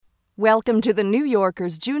Welcome to the New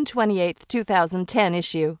Yorker's June 28, 2010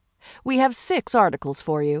 issue. We have 6 articles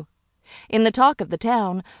for you. In the talk of the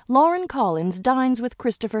town, Lauren Collins dines with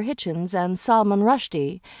Christopher Hitchens and Salman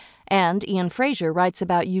Rushdie, and Ian Fraser writes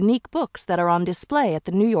about unique books that are on display at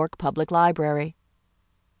the New York Public Library.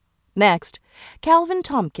 Next, Calvin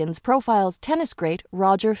Tomkins profiles tennis great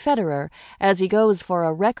Roger Federer as he goes for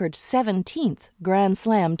a record 17th Grand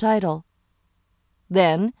Slam title.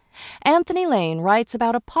 Then, Anthony Lane writes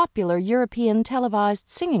about a popular European televised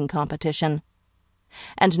singing competition.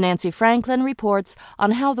 And Nancy Franklin reports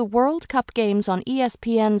on how the World Cup games on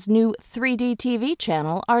ESPN's new 3D TV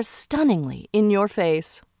channel are stunningly in your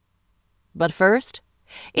face. But first,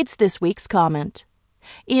 it's this week's comment.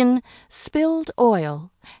 In Spilled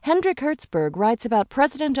Oil, Hendrik Hertzberg writes about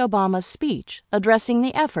President Obama's speech addressing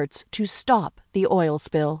the efforts to stop the oil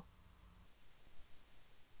spill.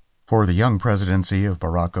 For the young presidency of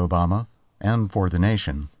Barack Obama, and for the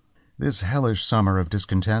nation, this hellish summer of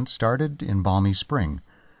discontent started in balmy spring,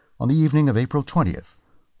 on the evening of April 20th,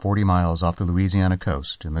 40 miles off the Louisiana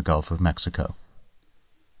coast in the Gulf of Mexico.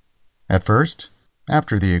 At first,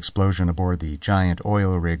 after the explosion aboard the giant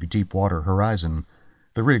oil rig Deepwater Horizon,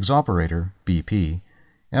 the rig's operator, BP,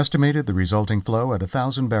 estimated the resulting flow at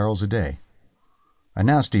 1,000 barrels a day. A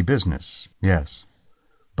nasty business, yes,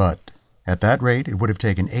 but at that rate, it would have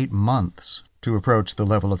taken 8 months to approach the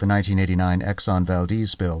level of the 1989 Exxon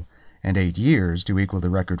Valdez spill and 8 years to equal the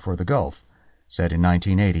record for the Gulf, set in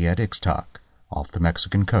 1980 at Ixtoc, off the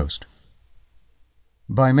Mexican coast.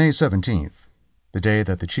 By May 17th, the day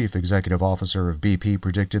that the chief executive officer of BP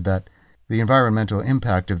predicted that the environmental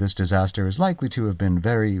impact of this disaster is likely to have been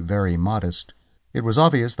very, very modest, it was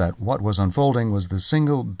obvious that what was unfolding was the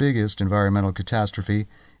single biggest environmental catastrophe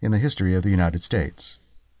in the history of the United States.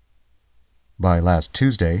 By last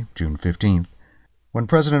Tuesday, June 15th, when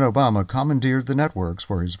President Obama commandeered the networks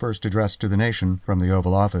for his first address to the nation from the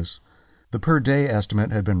Oval Office, the per-day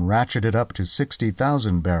estimate had been ratcheted up to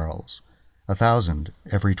 60,000 barrels, 1,000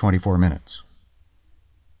 every 24 minutes.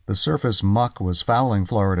 The surface muck was fouling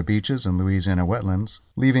Florida beaches and Louisiana wetlands,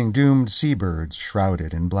 leaving doomed seabirds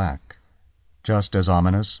shrouded in black. Just as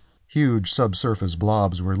ominous, huge subsurface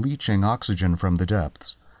blobs were leaching oxygen from the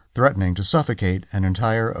depths, threatening to suffocate an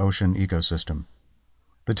entire ocean ecosystem.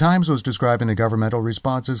 The Times was describing the governmental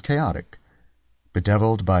response as chaotic,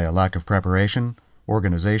 bedeviled by a lack of preparation,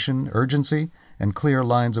 organization, urgency, and clear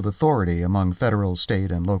lines of authority among federal,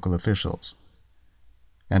 state, and local officials.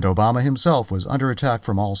 And Obama himself was under attack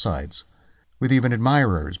from all sides, with even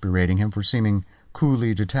admirers berating him for seeming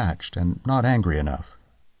coolly detached and not angry enough.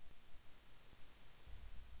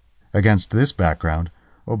 Against this background,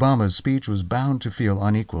 Obama's speech was bound to feel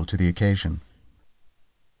unequal to the occasion.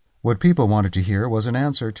 What people wanted to hear was an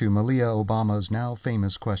answer to Malia Obama's now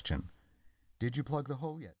famous question, "Did you plug the hole yet?"